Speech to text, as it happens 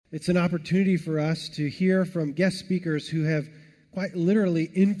It's an opportunity for us to hear from guest speakers who have quite literally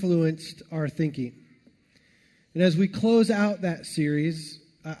influenced our thinking. And as we close out that series,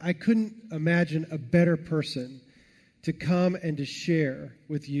 I couldn't imagine a better person to come and to share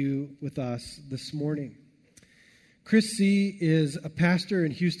with us this morning. Chris Seay is a pastor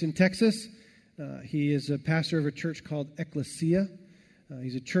in Houston, Texas. He is a pastor of a church called Ecclesia.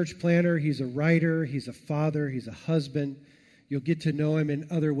 He's a church planter, he's a writer, he's a father, he's a husband. You'll get to know him in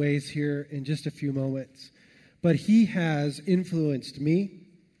other ways here in just a few moments. But he has influenced me.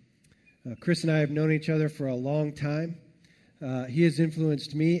 Chris and I have known each other for a long time. He has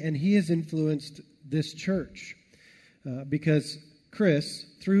influenced me, and he has influenced this church. Because Chris,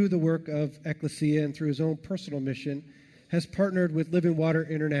 through the work of Ecclesia and through his own personal mission, has partnered with Living Water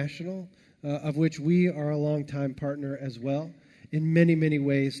International, of which we are a longtime partner as well, in many, many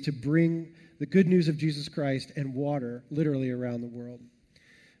ways to bring the good news of Jesus Christ and water literally around the world.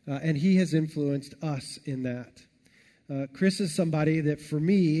 And he has influenced us in that. Chris is somebody that, for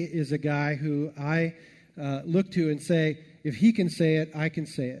me, is a guy who I look to and say, if he can say it, I can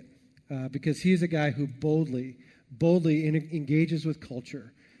say it. Because he's a guy who boldly engages with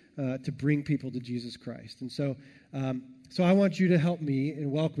culture to bring people to Jesus Christ. And so I want you to help me in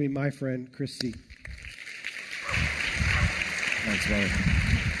welcoming my friend, Chris Seay. Thanks, brother.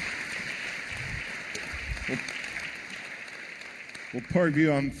 Well,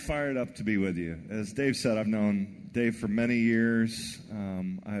 Parkview, I'm fired up to be with you. As Dave said, I've known Dave for many years.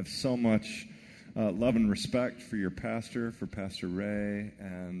 I have so much love and respect for your pastor, for Pastor Ray,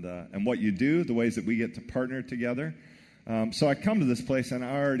 and what you do, the ways that we get to partner together. So I come to this place, and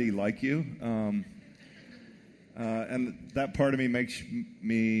I already like you. And that part of me makes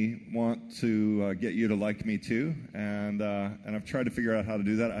me want to get you to like me too. And I've tried to figure out how to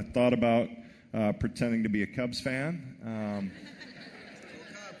do that. I thought about pretending to be a Cubs fan.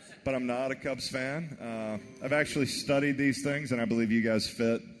 But I'm not a Cubs fan. I've actually studied these things, and I believe you guys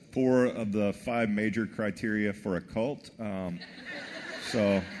fit 4 of the 5 major criteria for a cult.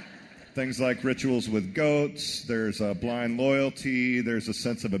 So things like rituals with goats, there's a blind loyalty, there's a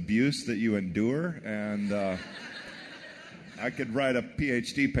sense of abuse that you endure, and I could write a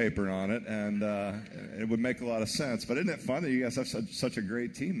PhD paper on it, and it would make a lot of sense. But isn't it fun that you guys have such a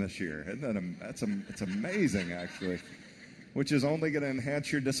great team this year? Isn't that it's amazing, actually. Which is only going to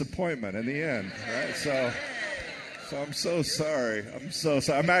enhance your disappointment in the end, right? So I'm so sorry.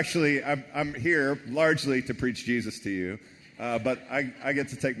 I'm here largely to preach Jesus to you, but I get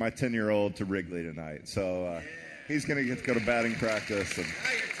to take my 10-year-old to Wrigley tonight. So he's going to get to go to batting practice, and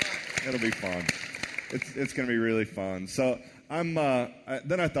it'll be fun. It's going to be really fun. So then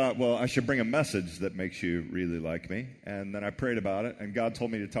I thought, well, I should bring a message that makes you really like me. And then I prayed about it, and God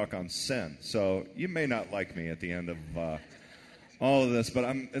told me to talk on sin. So you may not like me at the end of all of this, but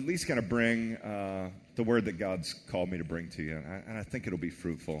I'm at least going to bring the word that God's called me to bring to you, and I think it'll be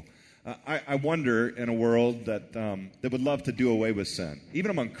fruitful. I wonder, in a world that would love to do away with sin,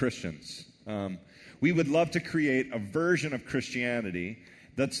 even among Christians, we would love to create a version of Christianity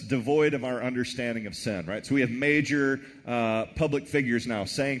that's devoid of our understanding of sin, right? So we have major public figures now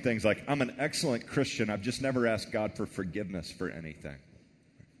saying things like, I'm an excellent Christian, I've just never asked God for forgiveness for anything.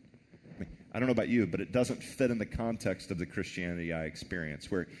 I don't know about you, but it doesn't fit in the context of the Christianity I experience,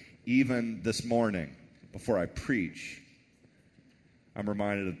 where even this morning, before I preach, I'm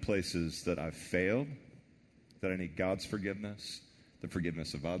reminded of places that I've failed, that I need God's forgiveness, the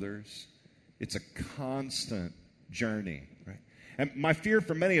forgiveness of others. It's a constant journey, right? And my fear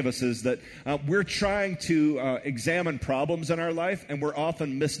for many of us is that we're trying to examine problems in our life, and we're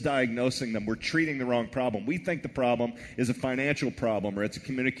often misdiagnosing them. We're treating the wrong problem. We think the problem is a financial problem, or it's a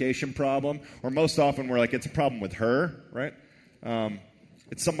communication problem, or most often we're like, it's a problem with her, right?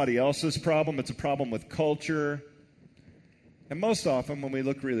 It's somebody else's problem. It's a problem with culture. And most often, when we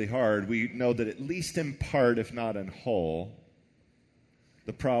look really hard, we know that at least in part, if not in whole,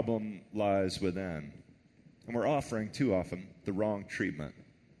 the problem lies within. And we're offering, too often, the wrong treatment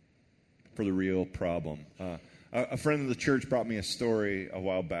for the real problem. A friend of the church brought me a story a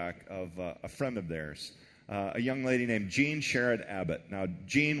while back of a friend of theirs, a young lady named Jean Sherrod Abbott. Now,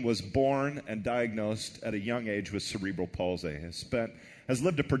 Jean was born and diagnosed at a young age with cerebral palsy. Has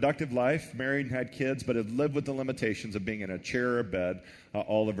lived a productive life, married and had kids, but had lived with the limitations of being in a chair or bed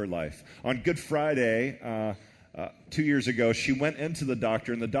all of her life. On Good Friday, 2 years ago, she went into the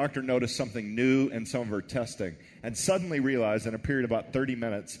doctor, and the doctor noticed something new in some of her testing and suddenly realized in a period of about 30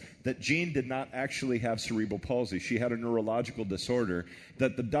 minutes that Jean did not actually have cerebral palsy. She had a neurological disorder,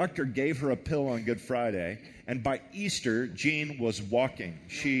 that the doctor gave her a pill on Good Friday, and by Easter, Jean was walking.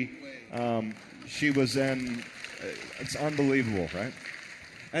 She was in, it's unbelievable, right?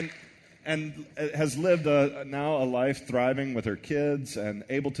 and has lived now a life thriving with her kids and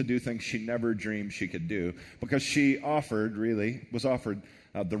able to do things she never dreamed she could do because she was offered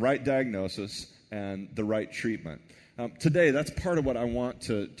the right diagnosis and the right treatment. Today, that's part of what I want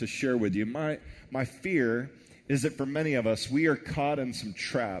to share with you. My fear is that for many of us, we are caught in some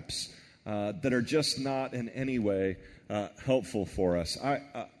traps that are just not in any way helpful for us.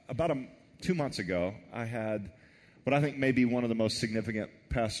 About 2 months ago, I had what I think may be one of the most significant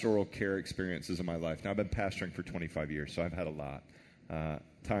pastoral care experiences in my life. Now, I've been pastoring for 25 years, so I've had a lot.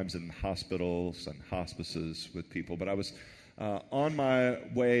 Times in hospitals and hospices with people. But I was on my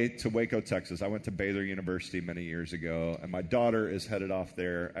way to Waco, Texas. I went to Baylor University many years ago, and my daughter is headed off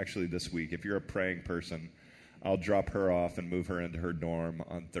there actually this week. If you're a praying person, I'll drop her off and move her into her dorm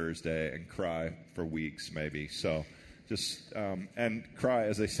on Thursday and cry for weeks maybe. So and cry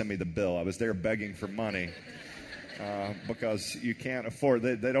as they send me the bill. I was there begging for money. Because you can't afford,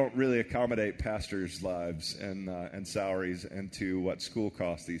 they don't really accommodate pastors' lives and salaries into what school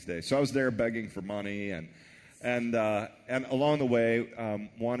costs these days. So I was there begging for money and along the way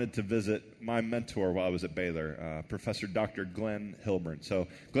wanted to visit my mentor while I was at Baylor, Professor Dr. Glenn Hilburn. So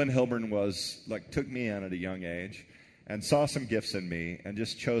Glenn Hilburn took me in at a young age and saw some gifts in me and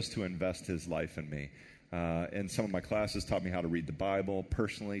just chose to invest his life in me. In some of my classes, taught me how to read the Bible,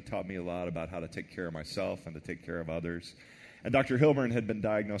 personally taught me a lot about how to take care of myself and to take care of others. And Dr. Hilburn had been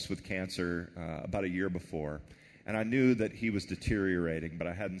diagnosed with cancer about a year before, and I knew that he was deteriorating, but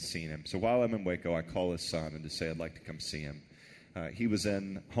I hadn't seen him. So while I'm in Waco, I call his son and just say I'd like to come see him. He was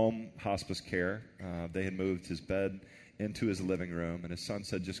in home hospice care. They had moved his bed into his living room, and his son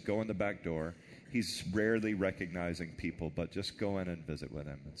said, just go in the back door. He's rarely recognizing people, but just go in and visit with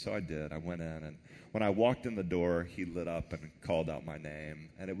him. And so I did. I went in, and when I walked in the door, he lit up and called out my name.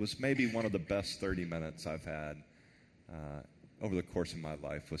 And it was maybe one of the best 30 minutes I've had over the course of my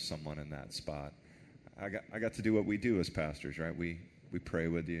life with someone in that spot. I got to do what we do as pastors, right? We pray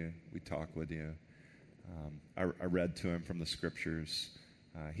with you. We talk with you. I read to him from the Scriptures.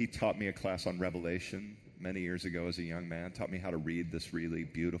 He taught me a class on Revelation many years ago as a young man, taught me how to read this really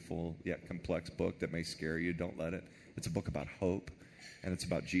beautiful yet complex book that may scare you. Don't let it. It's a book about hope, and it's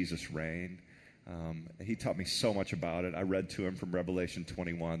about Jesus' reign. He taught me so much about it. I read to him from Revelation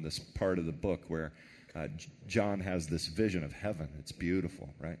 21, this part of the book where John has this vision of heaven. It's beautiful,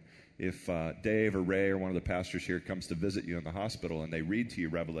 right? If Dave or Ray or one of the pastors here comes to visit you in the hospital and they read to you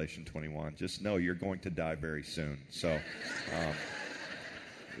Revelation 21, just know you're going to die very soon. So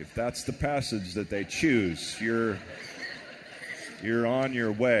if that's the passage that they choose, you're on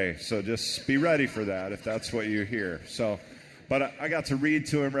your way. So just be ready for that if that's what you hear. But I got to read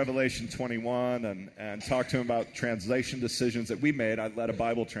to him Revelation 21 and talk to him about translation decisions that we made. I led a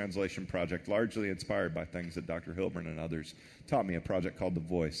Bible translation project largely inspired by things that Dr. Hilburn and others taught me, a project called The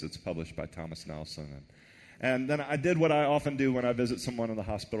Voice that's published by Thomas Nelson. And then I did what I often do when I visit someone in the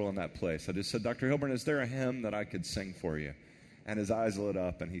hospital in that place. I just said, Dr. Hilburn, is there a hymn that I could sing for you? And his eyes lit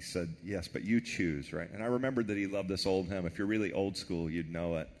up, and he said, yes, but you choose, right? And I remembered that he loved this old hymn. If you're really old school, you'd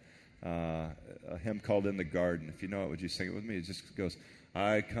know it. A hymn called In the Garden. If you know it, would you sing it with me? It just goes,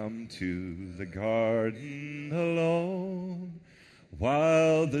 I come to the garden alone,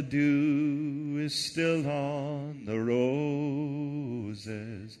 while the dew is still on the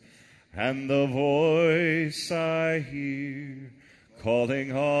roses, and the voice I hear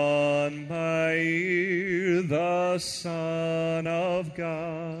calling on my ear, the Son of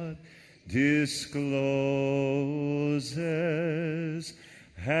God discloses,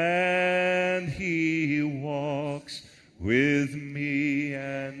 and he walks with me,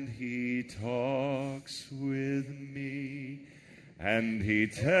 and he talks with me, and he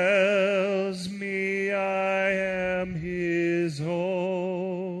tells me I am his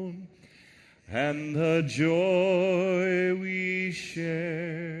own, and the joy we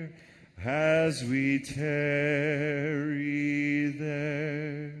share as we tarry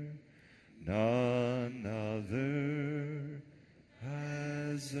there, none other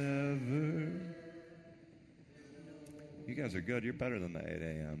has ever. You guys are good. You're better than the 8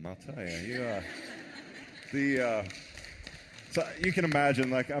 a.m. I'll tell you. So you can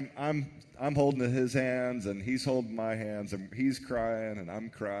imagine, like I'm holding his hands, and he's holding my hands, and he's crying, and I'm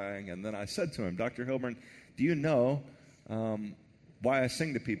crying. And then I said to him, Dr. Hilburn, do you know why I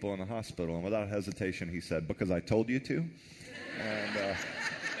sing to people in the hospital? And without hesitation, he said, because I told you to.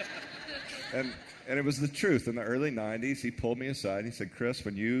 And it was the truth. In the early 90s, he pulled me aside, and he said, Chris,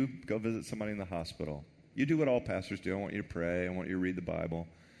 when you go visit somebody in the hospital, you do what all pastors do. I want you to pray. I want you to read the Bible.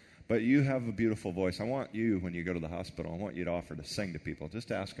 But you have a beautiful voice. I want you, when you go to the hospital, I want you to offer to sing to people.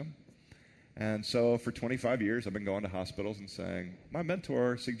 Just ask them. And so for 25 years, I've been going to hospitals and saying, my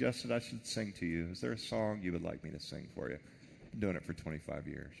mentor suggested I should sing to you. Is there a song you would like me to sing for you? I've been doing it for 25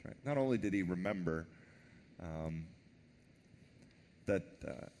 years, right? Not only did he remember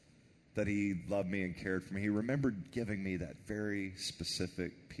that he loved me and cared for me, he remembered giving me that very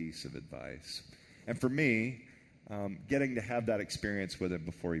specific piece of advice. And for me, getting to have that experience with him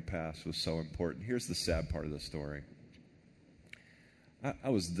before he passed was so important. Here's the sad part of the story. I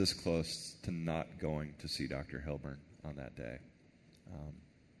was this close to not going to see Dr. Hilburn on that day.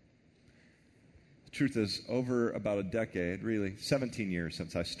 The truth is, over about a decade, really 17 years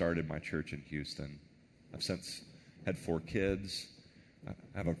since I started my church in Houston, I've since had 4 kids. I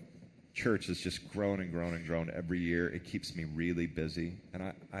have a church that's just grown and grown and grown every year. It keeps me really busy,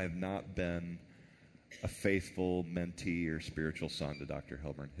 and I have not been a faithful mentee or spiritual son to Dr.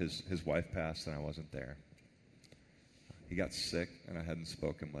 Hilburn. His wife passed, and I wasn't there. He got sick, and I hadn't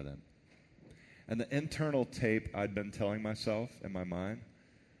spoken with him. And the internal tape I'd been telling myself in my mind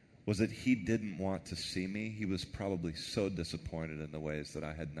was that he didn't want to see me. He was probably so disappointed in the ways that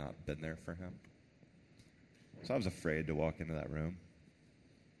I had not been there for him. So I was afraid to walk into that room.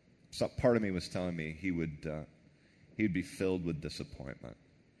 So part of me was telling me he would be filled with disappointment.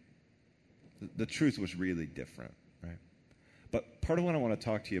 The truth was really different, right? But part of what I want to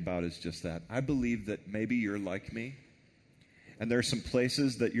talk to you about is just that. I believe that maybe you're like me, and there are some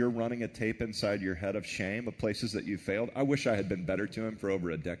places that you're running a tape inside your head of shame, of places that you failed. I wish I had been better to him for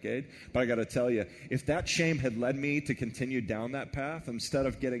over a decade, but I got to tell you, if that shame had led me to continue down that path instead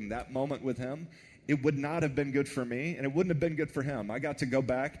of getting that moment with him, it would not have been good for me, and it wouldn't have been good for him. I got to go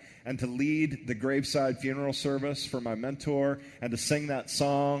back and to lead the graveside funeral service for my mentor and to sing that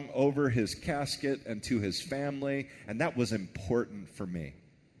song over his casket and to his family, and that was important for me.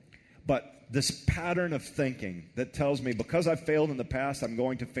 But this pattern of thinking that tells me because I've failed in the past, I'm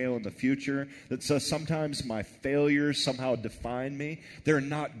going to fail in the future, that says sometimes my failures somehow define me, they're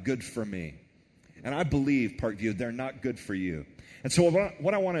not good for me. And I believe, Parkview, they're not good for you. And so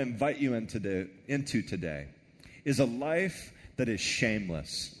what I want to invite you into today is a life that is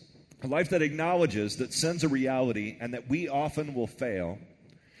shameless, a life that acknowledges that sin's a reality and that we often will fail,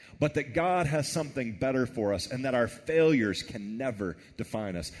 but that God has something better for us and that our failures can never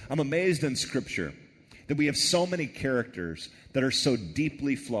define us. I'm amazed in Scripture that we have so many characters that are so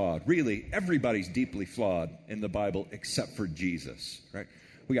deeply flawed. Really, everybody's deeply flawed in the Bible except for Jesus, right?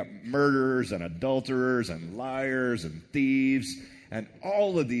 We got murderers and adulterers and liars and thieves and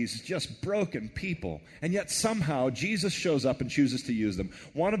all of these just broken people. And yet somehow Jesus shows up and chooses to use them.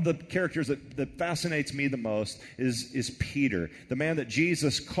 One of the characters that fascinates me the most is Peter, the man that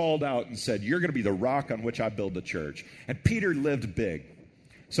Jesus called out and said, you're going to be the rock on which I build the church. And Peter lived big.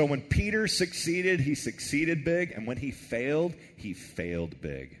 So when Peter succeeded, he succeeded big. And when he failed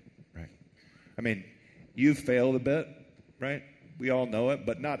big, right? I mean, you've failed a bit, right? We all know it,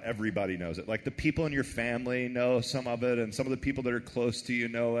 but not everybody knows it. Like the people in your family know some of it, and some of the people that are close to you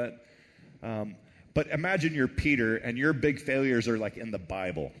know it. But imagine you're Peter, and your big failures are like in the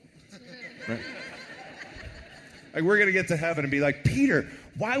Bible. Right? Like we're going to get to heaven and be like, Peter,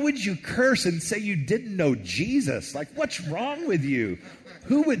 why would you curse and say you didn't know Jesus? Like, what's wrong with you?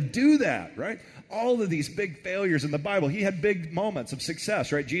 Who would do that, right? All of these big failures in the Bible. He had big moments of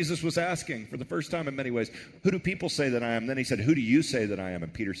success, right? Jesus was asking for the first time in many ways, who do people say that I am? Then he said, who do you say that I am?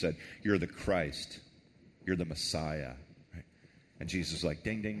 And Peter said, you're the Christ. You're the Messiah. Right? And Jesus was like,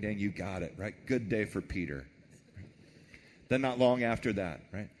 ding, ding, ding, you got it, right? Good day for Peter. Right? Then not long after that,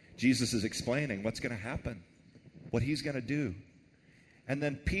 right? Jesus is explaining what's going to happen, what he's going to do. And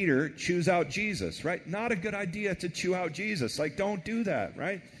then Peter chews out Jesus, right? Not a good idea to chew out Jesus. Like, don't do that,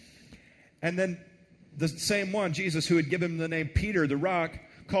 right? And then the same one, Jesus, who had given him the name Peter, the rock,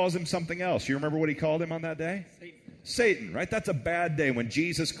 calls him something else. You remember what he called him on that day? Satan, right? That's a bad day when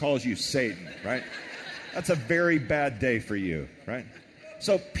Jesus calls you Satan, right? That's a very bad day for you, right?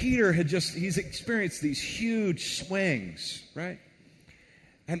 So Peter he's experienced these huge swings, right?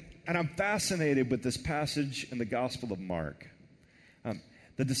 And I'm fascinated with this passage in the Gospel of Mark.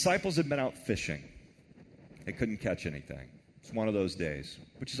 The disciples had been out fishing. They couldn't catch anything. It's one of those days,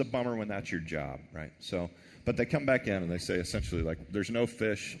 which is a bummer when that's your job, right? So, but they come back in and they say essentially like, there's no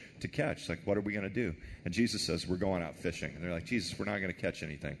fish to catch. Like, what are we going to do? And Jesus says, we're going out fishing. And they're like, Jesus, we're not going to catch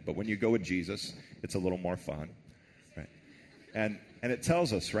anything. But when you go with Jesus, it's a little more fun, right? And it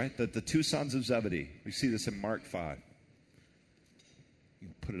tells us, right, that the 2 sons of Zebedee, we see this in Mark 5. You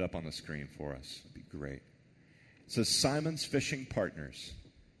can put it up on the screen for us. It'd be great. It says, Simon's fishing partners,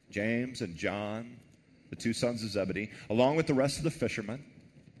 James and John, the 2 sons of Zebedee, along with the rest of the fishermen,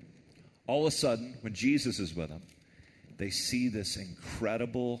 all of a sudden, when Jesus is with them, they see this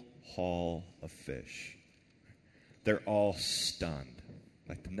incredible haul of fish. They're all stunned.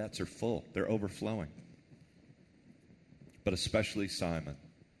 Like the nets are full. They're overflowing. But especially Simon.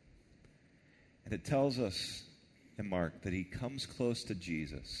 And it tells us in Mark that he comes close to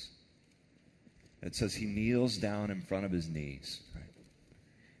Jesus. It says he kneels down in front of his knees. Right?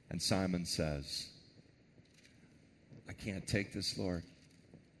 And Simon says, I can't take this, Lord.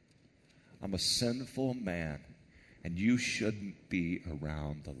 I'm a sinful man, and you shouldn't be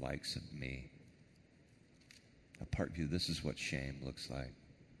around the likes of me. At Parkview, this is what shame looks like.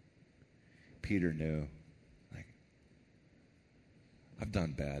 Peter knew, like, I've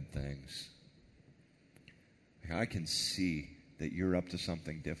done bad things. Like, I can see that you're up to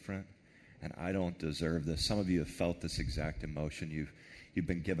something different, and I don't deserve this. Some of you have felt this exact emotion. You've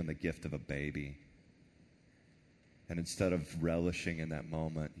been given the gift of a baby. And instead of relishing in that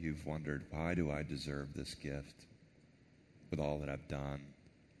moment, you've wondered, why do I deserve this gift with all that I've done?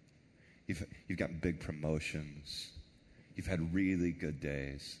 You've gotten big promotions. You've had really good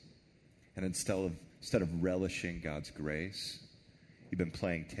days. And instead of relishing God's grace, you've been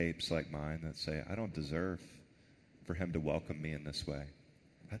playing tapes like mine that say, I don't deserve for him to welcome me in this way.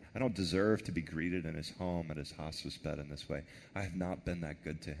 I don't deserve to be greeted in his home at his hospice bed in this way. I have not been that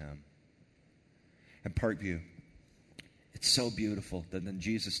good to him. And Parkview, it's so beautiful that then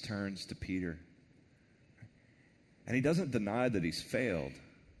Jesus turns to Peter. And he doesn't deny that he's failed.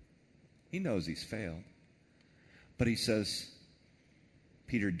 He knows he's failed. But he says,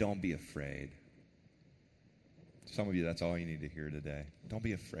 Peter, don't be afraid. Some of you, that's all you need to hear today. Don't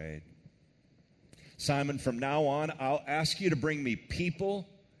be afraid. Simon, from now on, I'll ask you to bring me people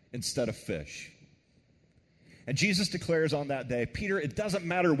instead of fish. And Jesus declares on that day, Peter, it doesn't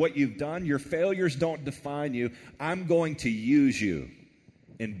matter what you've done. Your failures don't define you. I'm going to use you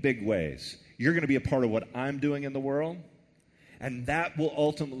in big ways. You're going to be a part of what I'm doing in the world, and that will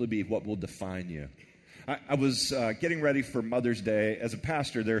ultimately be what will define you. I was getting ready for Mother's Day. As a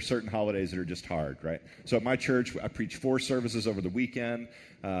pastor, there are certain holidays that are just hard, right? So at my church, I preach 4 services over the weekend.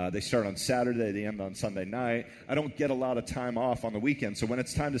 They start on Saturday, they end on Sunday night. I don't get a lot of time off on the weekend, so when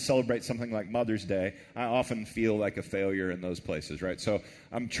it's time to celebrate something like Mother's Day, I often feel like a failure in those places, right? So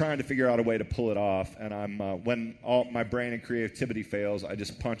I'm trying to figure out a way to pull it off, and when all my brain and creativity fails, I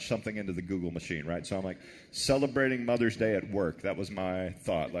just punch something into the Google machine, right? So I'm like, celebrating Mother's Day at work. That was my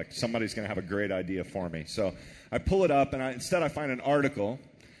thought, like somebody's going to have a great idea for me. So I pull it up, and instead I find an article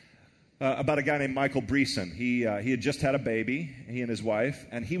about a guy named Michael Breeson. He had just had a baby, he and his wife,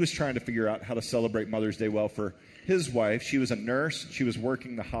 and he was trying to figure out how to celebrate Mother's Day well for his wife. She was a nurse. She was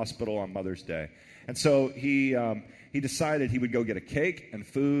working the hospital on Mother's Day. And so he decided he would go get a cake and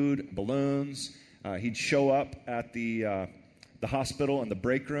food, balloons. He'd show up at the hospital in the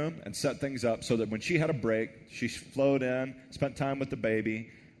break room and set things up so that when she had a break, she flowed in, spent time with the baby,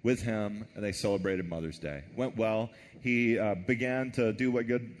 with him, and they celebrated Mother's Day. Went well. He began to do what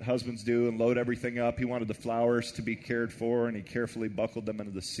good husbands do and load everything up. He wanted the flowers to be cared for, and he carefully buckled them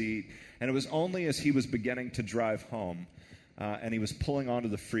into the seat. And it was only as he was beginning to drive home and he was pulling onto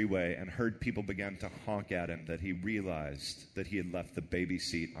the freeway and heard people begin to honk at him that he realized that he had left the baby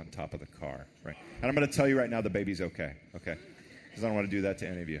seat on top of the car. Right? And I'm going to tell you right now the baby's okay? Because I don't want to do that to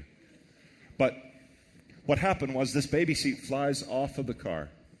any of you. But what happened was this baby seat flies off of the car.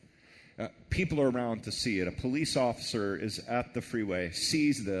 People are around to see it. A police officer is at the freeway,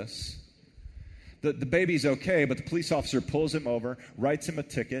 sees this. The baby's okay, but the police officer pulls him over, writes him a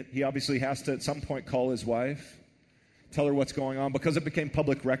ticket. He obviously has to, at some point, call his wife, tell her what's going on. Because it became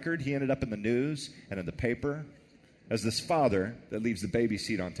public record, he ended up in the news and in the paper as this father that leaves the baby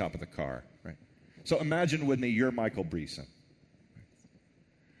seat on top of the car. Right? So imagine with me, you're Michael Breeson.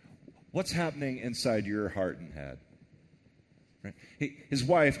 What's happening inside your heart and head? Right? His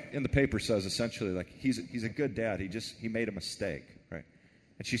wife in the paper says essentially like he's a good dad. He made a mistake, right?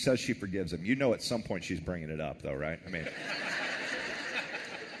 And she says she forgives him. You know, at some point she's bringing it up, though, right? I mean,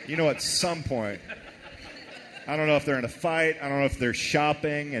 you know, at some point, I don't know if they're in a fight. I don't know if they're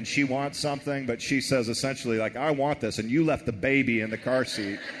shopping and she wants something, but she says essentially like, I want this, and you left the baby in the car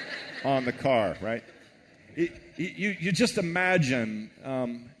seat on the car, right? You just imagine.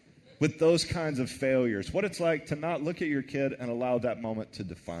 With those kinds of failures, what it's like to not look at your kid and allow that moment to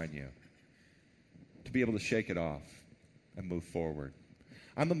define you, to be able to shake it off and move forward.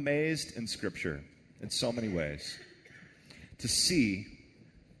 I'm amazed in Scripture in so many ways to see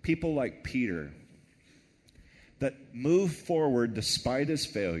people like Peter that move forward despite his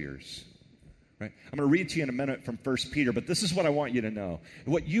failures. Right? I'm going to read to you in a minute from 1 Peter, but this is what I want you to know.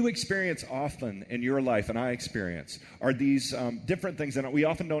 What you experience often in your life, and I experience, are these different things, and we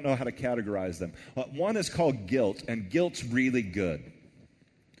often don't know how to categorize them. One is called guilt, and guilt's really good.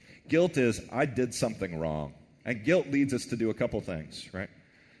 Guilt is, I did something wrong. And guilt leads us to do a couple things, right?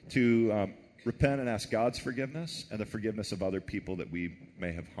 To repent and ask God's forgiveness and the forgiveness of other people that we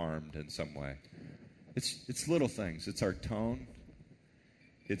may have harmed in some way. It's little things. It's our tone.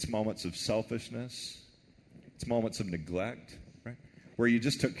 It's moments of selfishness. It's moments of neglect, right? Where you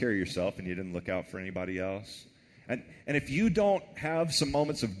just took care of yourself and you didn't look out for anybody else. And if you don't have some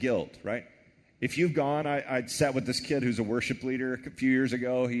moments of guilt, right? If you've gone, I sat with this kid who's a worship leader a few years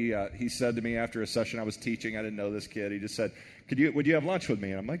ago. He said to me after a session I was teaching, I didn't know this kid. He just said, would you have lunch with me?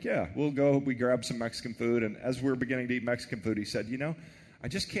 And I'm like, yeah, we'll go. We grabbed some Mexican food. And as we were beginning to eat Mexican food, he said, I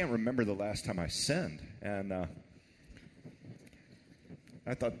just can't remember the last time I sinned. And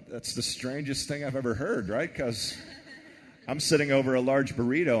I thought, that's the strangest thing I've ever heard, right? Because I'm sitting over a large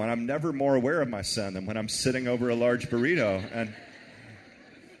burrito, and I'm never more aware of my sin than when I'm sitting over a large burrito. And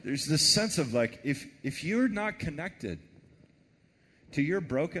there's this sense of like, if you're not connected to your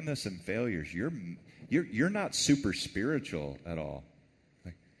brokenness and failures, you're not super spiritual at all.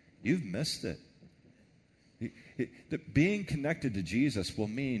 Like, you've missed it. Being connected to Jesus will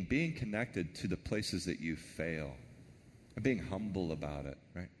mean being connected to the places that you fail and being humble about it,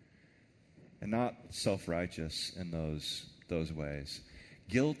 right? And not self-righteous in those ways.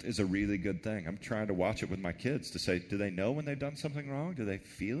 Guilt is a really good thing. I'm trying to watch it with my kids to say, do they know when they've done something wrong? Do they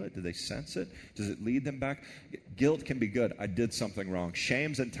feel it? Do they sense it? Does it lead them back? Guilt can be good. I did something wrong.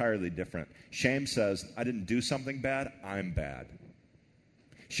 Shame's entirely different. Shame says, I didn't do something bad, I'm bad.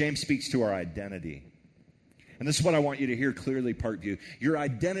 Shame speaks to our identity. And this is what I want you to hear clearly, Parkview. Your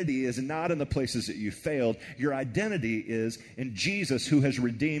identity is not in the places that you failed. Your identity is in Jesus who has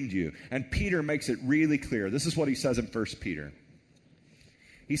redeemed you. And Peter makes it really clear. This is what he says in 1 Peter.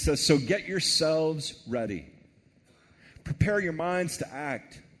 He says, so get yourselves ready. Prepare your minds to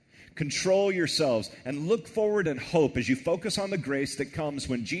act. Control yourselves and look forward in hope as you focus on the grace that comes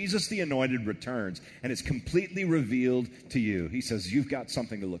when Jesus the Anointed returns and it's completely revealed to you. He says you've got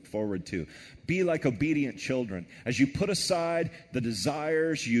something to look forward to. Be like obedient children as you put aside the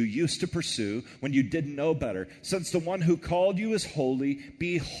desires you used to pursue when you didn't know better. Since the one who called you is holy,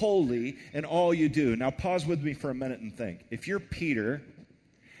 be holy in all you do. Now pause with me for a minute and think. If you're Peter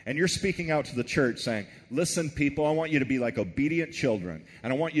and you're speaking out to the church saying, listen, people, I want you to be like obedient children,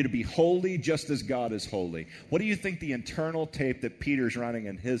 and I want you to be holy just as God is holy. What do you think the internal tape that Peter's running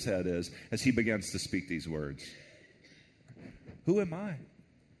in his head is as he begins to speak these words? Who am I?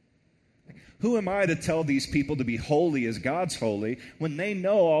 Who am I to tell these people to be holy as God's holy when they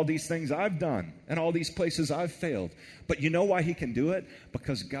know all these things I've done and all these places I've failed? But you know why he can do it?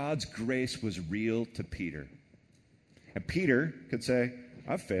 Because God's grace was real to Peter. And Peter could say,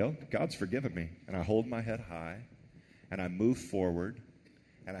 I've failed. God's forgiven me. And I hold my head high, and I move forward,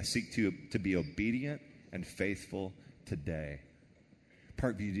 and I seek to be obedient and faithful today.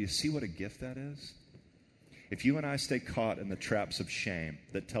 Parkview, do you see what a gift that is? If you and I stay caught in the traps of shame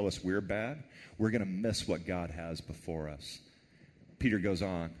that tell us we're bad, we're going to miss what God has before us. Peter goes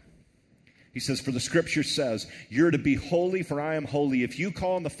on. He says, for the scripture says, you're to be holy, for I am holy. If you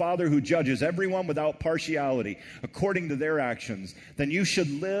call on the Father who judges everyone without partiality, according to their actions, then you should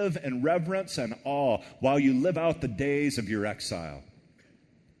live in reverence and awe while you live out the days of your exile.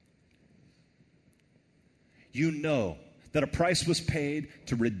 You know that a price was paid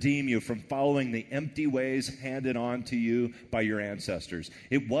to redeem you from following the empty ways handed on to you by your ancestors.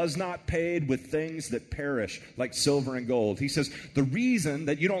 It was not paid with things that perish like silver and gold. He says, the reason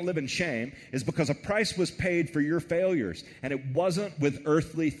that you don't live in shame is because a price was paid for your failures, and it wasn't with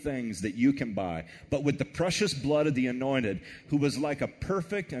earthly things that you can buy, but with the precious blood of the Anointed, who was like a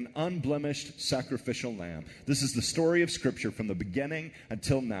perfect and unblemished sacrificial lamb. This is the story of Scripture from the beginning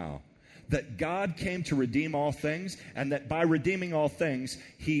until now. That God came to redeem all things, and that by redeeming all things,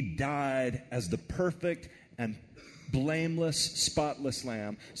 he died as the perfect and blameless, spotless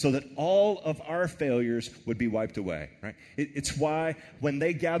lamb, so that all of our failures would be wiped away, right? It's why when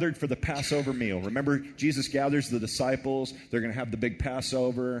they gathered for the Passover meal, remember Jesus gathers the disciples, they're going to have the big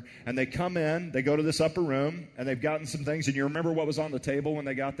Passover, and they come in, they go to this upper room, and they've gotten some things, and you remember what was on the table when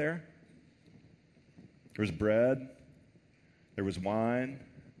they got there? There was bread, there was wine,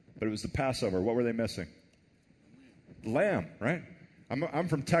 but it was the Passover. What were they missing? The lamb, right? I'm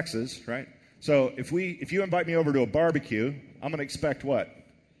from Texas, right? So if you invite me over to a barbecue, I'm going to expect what?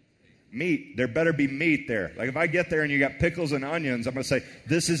 Meat. There better be meat there. Like if I get there and you got pickles and onions, I'm going to say,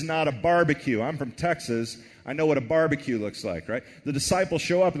 this is not a barbecue. I'm from Texas. I know what a barbecue looks like, right? The disciples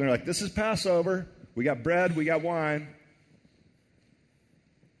show up and they're like, this is Passover. We got bread. We got wine.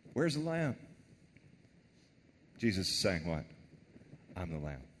 Where's the lamb? Jesus is saying what? I'm the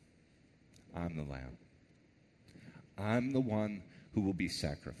lamb. I'm the lamb. I'm the one who will be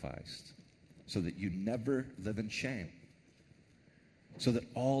sacrificed, so that you never live in shame, so that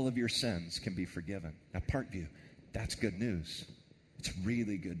all of your sins can be forgiven. Now, Parkview, that's good news. It's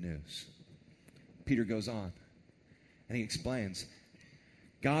really good news. Peter goes on, and he explains,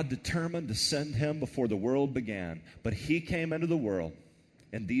 God determined to send him before the world began, but he came into the world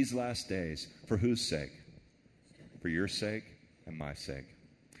in these last days. For whose sake? For your sake and my sake.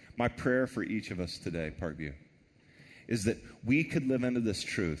 My prayer for each of us today, Parkview, is that we could live into this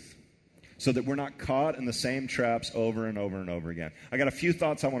truth so that we're not caught in the same traps over and over and over again. I got a few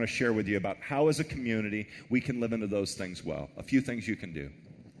thoughts I want to share with you about how as a community we can live into those things well. A few things you can do.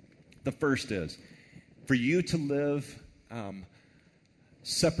 The first is for you to live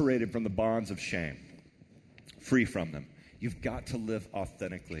separated from the bonds of shame, free from them. You've got to live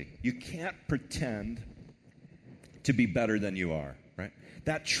authentically. You can't pretend to be better than you are, right?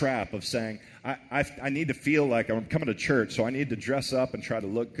 That trap of saying, I need to feel like I'm coming to church, so I need to dress up and try to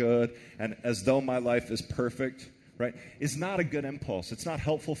look good, and as though my life is perfect, right, is not a good impulse. It's not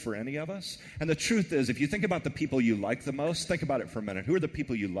helpful for any of us. And the truth is, if you think about the people you like the most, think about it for a minute. Who are the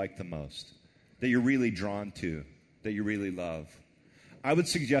people you like the most, that you're really drawn to, that you really love? I would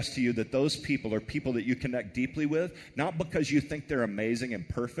suggest to you that those people are people that you connect deeply with, not because you think they're amazing and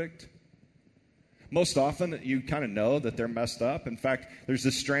perfect. Most often, you kind of know that they're messed up. In fact, there's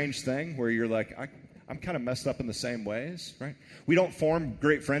this strange thing where you're like, I'm kind of messed up in the same ways, right? We don't form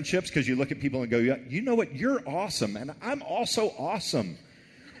great friendships because you look at people and go, you know what, you're awesome, and I'm also awesome.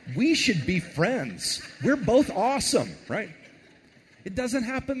 We should be friends. We're both awesome, right? It doesn't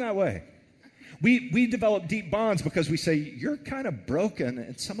happen that way. We develop deep bonds because we say, you're kind of broken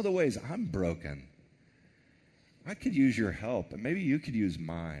in some of the ways I'm broken. I could use your help, and maybe you could use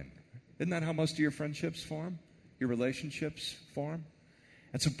mine. Isn't that how most of your friendships form? Your relationships form?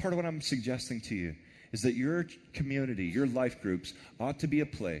 And so part of what I'm suggesting to you is that your community, your life groups, ought to be a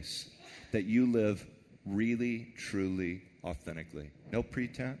place that you live really, truly, authentically. No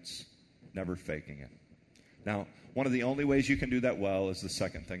pretense, never faking it. Now, one of the only ways you can do that well is the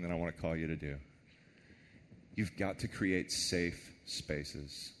second thing that I want to call you to do. You've got to create safe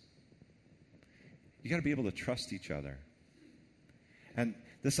spaces. You got to be able to trust each other. And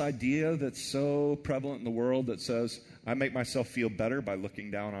this idea that's so prevalent in the world that says, I make myself feel better by looking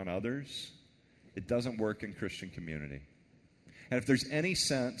down on others, it doesn't work in Christian community. And if there's any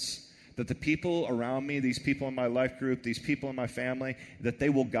sense that the people around me, these people in my life group, these people in my family, that they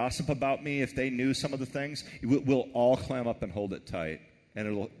will gossip about me if they knew some of the things, we'll all clam up and hold it tight,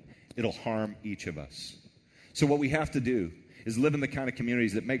 and it'll harm each of us. So what we have to do is live in the kind of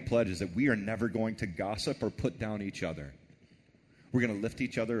communities that make pledges that we are never going to gossip or put down each other. We're going to lift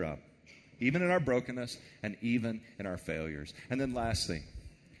each other up, even in our brokenness and even in our failures. And then lastly,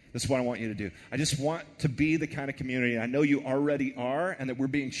 this is what I want you to do. I just want to be the kind of community, and I know you already are, and that we're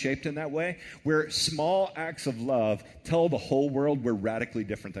being shaped in that way, where small acts of love tell the whole world we're radically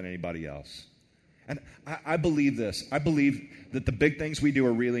different than anybody else. And I believe this. I believe that the big things we do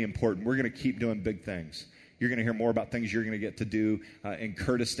are really important. We're going to keep doing big things. You're going to hear more about things you're going to get to do in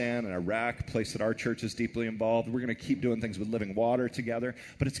Kurdistan and Iraq, a place that our church is deeply involved. We're going to keep doing things with Living Water together.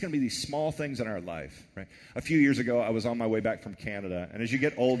 But it's going to be these small things in our life, right? A few years ago, I was on my way back from Canada. And as you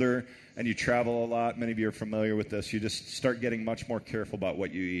get older and you travel a lot, many of you are familiar with this, you just start getting much more careful about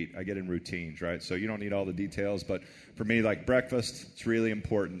what you eat. I get in routines, right? So you don't need all the details. But for me, like breakfast, it's really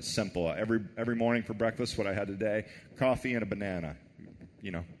important, simple. Every morning for breakfast, what I had today, coffee and a banana,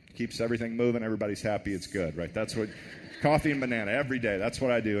 keeps everything moving. Everybody's happy. It's good, right? That's what, coffee and banana every day. That's what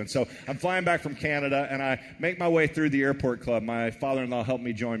I do. And so I'm flying back from Canada, and I make my way through the airport club. My father-in-law helped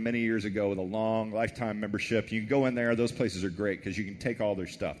me join many years ago with a long lifetime membership. You can go in there. Those places are great because you can take all their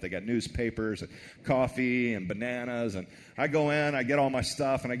stuff. They got newspapers, and coffee, and bananas. And I go in, I get all my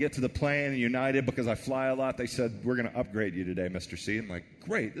stuff, and I get to the plane, and United, because I fly a lot, they said, we're going to upgrade you today, Mr. Seay. I'm like,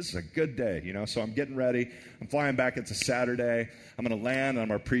 great, this is a good day, So I'm getting ready. I'm flying back. It's a Saturday. I'm going to land, and I'm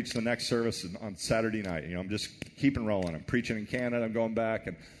going to preach the next service on Saturday night. I'm just keeping rolling. I'm preaching in Canada. I'm going back,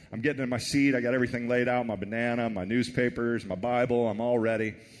 and I'm getting in my seat. I got everything laid out, my banana, my newspapers, my Bible. I'm all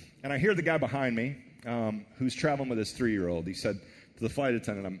ready. And I hear the guy behind me who's traveling with his 3-year-old. He said to the flight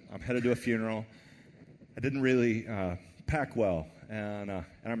attendant, I'm headed to a funeral. I didn't really pack well. And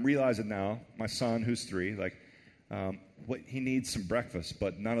I'm realizing now, my son, who's 3, he needs some breakfast,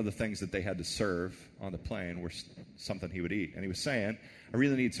 but none of the things that they had to serve on the plane were something he would eat. And he was saying, I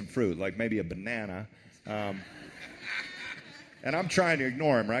really need some fruit, like maybe a banana. And I'm trying to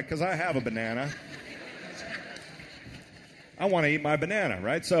ignore him, right? Because I have a banana. I want to eat my banana,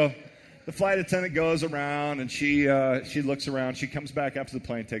 right? So the flight attendant goes around, and she looks around. She comes back after the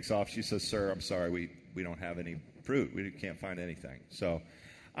plane takes off. She says, sir, I'm sorry, we don't have any fruit. We can't find anything. So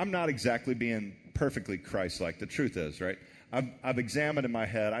I'm not exactly being perfectly Christ-like. The truth is, right? I've examined in my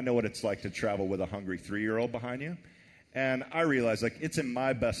head. I know what it's like to travel with a hungry 3-year-old behind you. And I realize, like, it's in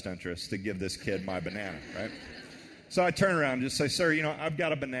my best interest to give this kid my banana, right? So I turn around and just say, sir, I've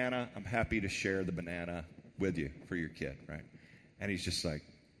got a banana. I'm happy to share the banana with you for your kid, right? And he's just like,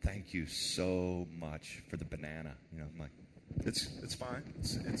 thank you so much for the banana. I'm like, it's fine.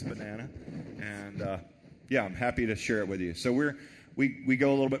 It's a banana. And, I'm happy to share it with you. So we go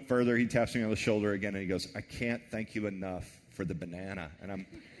a little bit further. He taps me on the shoulder again, and he goes, I can't thank you enough for the banana. And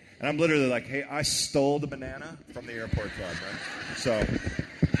I'm literally like, hey, I stole the banana from the airport club, right?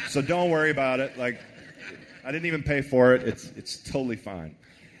 So don't worry about it. Like, I didn't even pay for it. It's totally fine.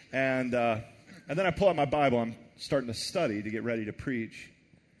 And then I pull out my Bible. I'm starting to study to get ready to preach.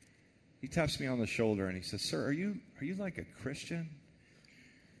 He taps me on the shoulder and he says, sir, are you like a Christian?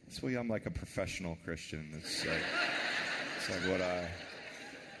 It's I'm like a professional Christian. It's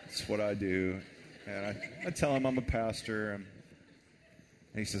what I do. And I tell him I'm a pastor. And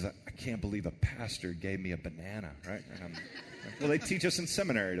he says, I can't believe a pastor gave me a banana, right? And I'm like, well, they teach us in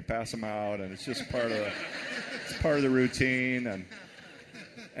seminary to pass them out, and it's just part of the routine.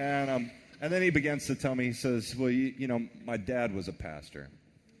 And then he begins to tell me, he says, well, my dad was a pastor.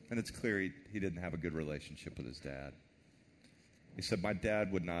 And it's clear he didn't have a good relationship with his dad. He said, my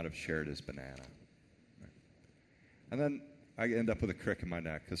dad would not have shared his banana. And then I end up with a crick in my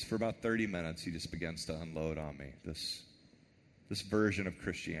neck, because for about 30 minutes, he just begins to unload on me this version of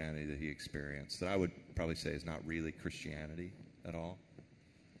Christianity that he experienced that I would probably say is not really Christianity at all.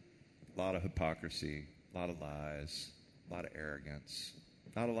 A lot of hypocrisy, a lot of lies, a lot of arrogance,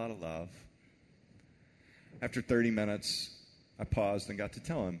 not a lot of love. After 30 minutes, I paused and got to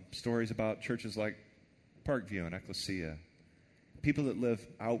tell him stories about churches like Parkview and Ecclesia. People that live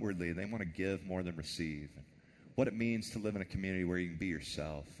outwardly, they want to give more than receive. And what it means to live in a community where you can be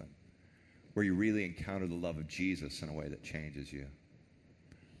yourself and where you really encounter the love of Jesus in a way that changes you.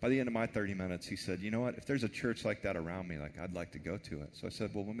 By the end of my 30 minutes, he said, you know what, if there's a church like that around me, like, I'd like to go to it. So I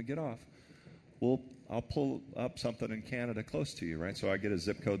said, well, when we get off, I'll pull up something in Canada close to you, right? So I get a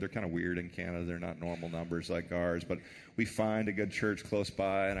zip code. They're kind of weird in Canada. They're not normal numbers like ours, but we find a good church close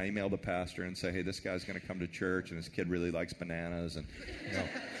by, and I email the pastor and say, hey, this guy's going to come to church, and his kid really likes bananas, and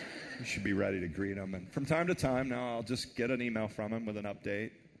you should be ready to greet him. And from time to time, now I'll just get an email from him with an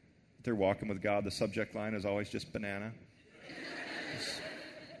update. They're walking with God. The subject line is always just banana.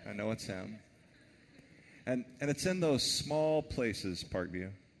 I know it's him. And it's in those small places, Parkview.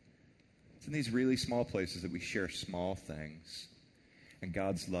 It's in these really small places that we share small things. And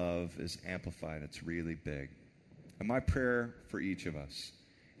God's love is amplified. It's really big. And my prayer for each of us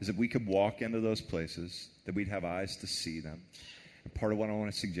is that we could walk into those places, that we'd have eyes to see them. And part of what I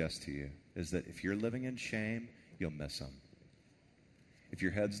want to suggest to you is that if you're living in shame, you'll miss them. If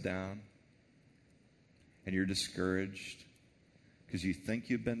your head's down and you're discouraged because you think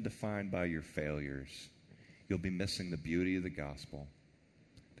you've been defined by your failures, you'll be missing the beauty of the gospel.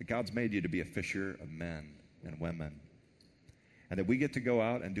 That God's made you to be a fisher of men and women. And that we get to go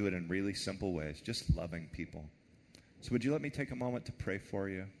out and do it in really simple ways, just loving people. So would you let me take a moment to pray for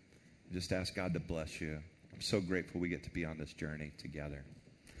you and just ask God to bless you? I'm so grateful we get to be on this journey together.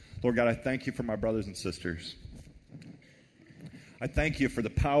 Lord God, I thank you for my brothers and sisters. I thank you for the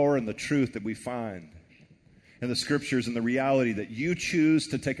power and the truth that we find in the scriptures and the reality that you choose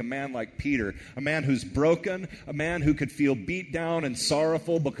to take a man like Peter, a man who's broken, a man who could feel beat down and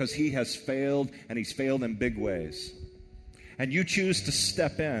sorrowful because he has failed, and he's failed in big ways. And you choose to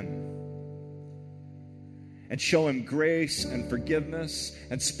step in and show him grace and forgiveness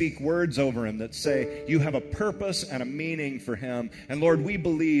and speak words over him that say you have a purpose and a meaning for him. And Lord, we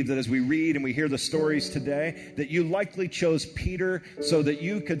believe that as we read and we hear the stories today, that you likely chose Peter so that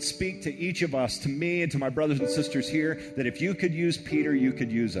you could speak to each of us, to me and to my brothers and sisters here, that if you could use Peter, you could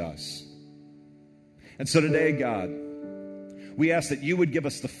use us. And so today, God, we ask that you would give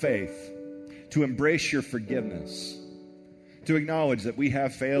us the faith to embrace your forgiveness, to acknowledge that we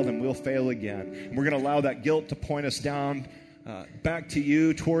have failed and will fail again. And we're going to allow that guilt to point us down back to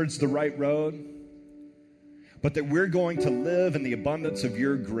you towards the right road. But that we're going to live in the abundance of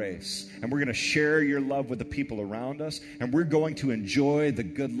your grace. And we're going to share your love with the people around us. And we're going to enjoy the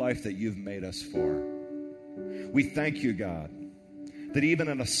good life that you've made us for. We thank you, God, that even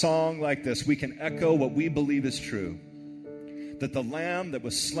in a song like this, we can echo what we believe is true. That the Lamb that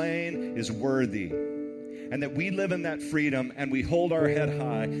was slain is worthy. And that we live in that freedom and we hold our head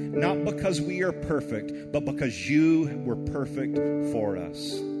high, not because we are perfect, but because you were perfect for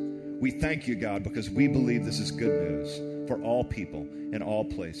us. We thank you, God, because we believe this is good news for all people in all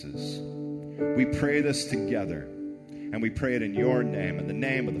places. We pray this together, and we pray it in your name, in the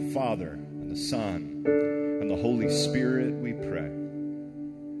name of the Father, and the Son, and the Holy Spirit, we pray.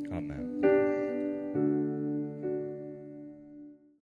 Amen.